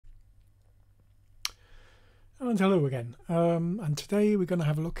And hello again, and today we're going to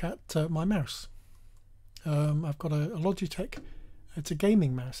have a look at my mouse. I've got a Logitech. It's a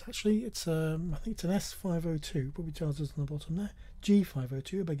gaming mouse actually. It's I think it's an S502, probably tells us on the bottom there.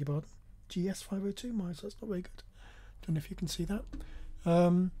 G502, I beg your pardon. GS502 mouse, that's not very good. Don't know if you can see that.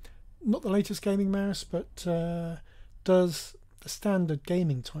 Not the latest gaming mouse, but does the standard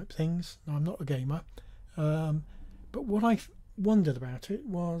gaming type things. Now, I'm not a gamer, but what I wondered about it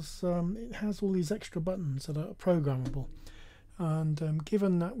was it has all these extra buttons that are programmable, and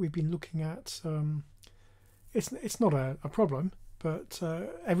given that we've been looking at it's not a problem, but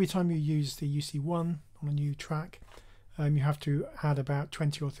every time you use the UC1 on a new track, you have to add about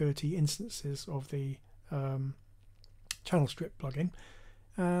 20 or 30 instances of the channel strip plugin,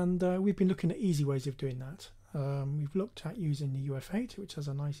 and we've been looking at easy ways of doing that. We've looked at using the UF8, which has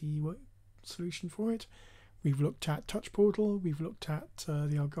a nice easy solution for it. We've looked at Touch Portal, we've looked at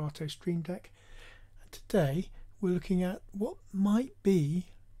the Elgato Stream Deck, and today we're looking at what might be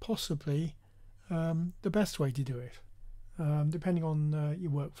possibly the best way to do it, depending on your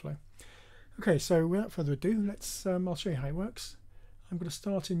workflow. Okay, so without further ado, let's I'll show you how it works. I'm going to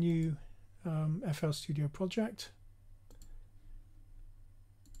start a new FL Studio project,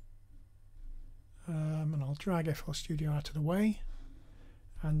 and I'll drag FL Studio out of the way,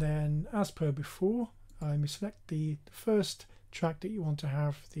 and then as per before, you select the first track that you want to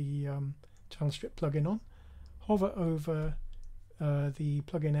have the channel strip plugin on, hover over the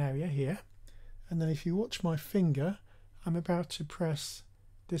plugin area here, and then if you watch my finger, I'm about to press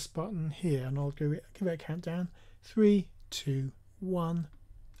this button here, and I'll give it a countdown: 3, 2, 1,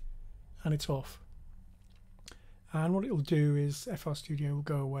 and it's off. And what it will do is FL Studio will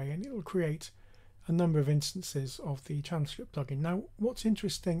go away and it will create a number of instances of the channel strip plugin. Now, what's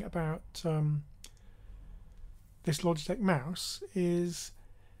interesting about this Logitech mouse is,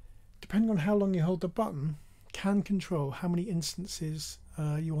 depending on how long you hold the button, can control how many instances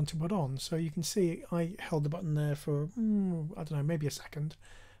you want to put on. So you can see I held the button there for I don't know, maybe a second,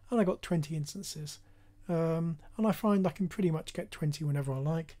 and I got 20 instances, and I find I can pretty much get 20 whenever I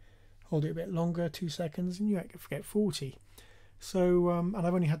like. Hold it a bit longer, 2 seconds, and you get 40. So and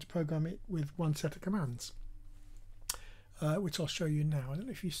I've only had to program it with one set of commands, which I'll show you now. I don't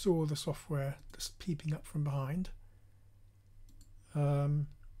know if you saw the software just peeping up from behind.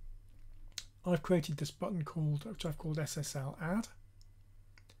 I've created this button which I've called SSL Add,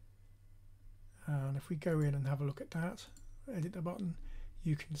 and if we go in and have a look at that, edit the button,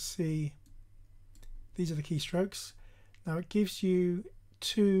 you can see these are the keystrokes. Now it gives you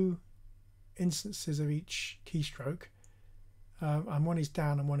 2 instances of each keystroke, and one is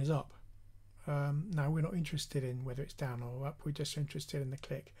down and one is up. Now we're not interested in whether it's down or up, we're just interested in the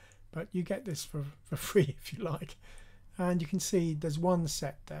click, but you get this for free if you like. And you can see there's one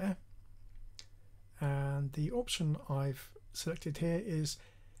set there, and the option I've selected here is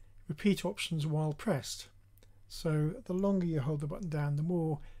repeat options while pressed. So the longer you hold the button down, the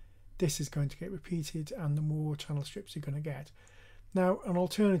more this is going to get repeated and the more channel strips you're going to get. Now, an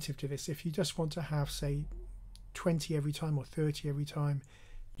alternative to this, if you just want to have, say, 20 every time or 30 every time,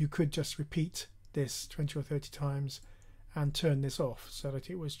 you could just repeat this 20 or 30 times and turn this off so that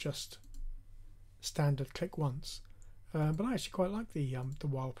it was just standard click once. But I actually quite like the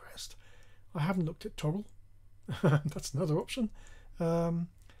while pressed. I haven't looked at toggle. That's another option.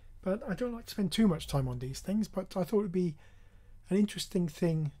 But I don't like to spend too much time on these things, but I thought it would be an interesting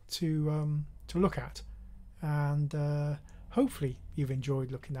thing to look at, and hopefully you've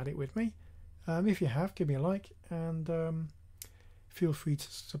enjoyed looking at it with me. If you have, give me a like, and feel free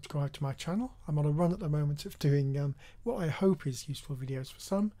to subscribe to my channel. I'm on a run at the moment of doing what I hope is useful videos for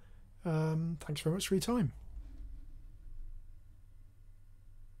some. Thanks very much for your time.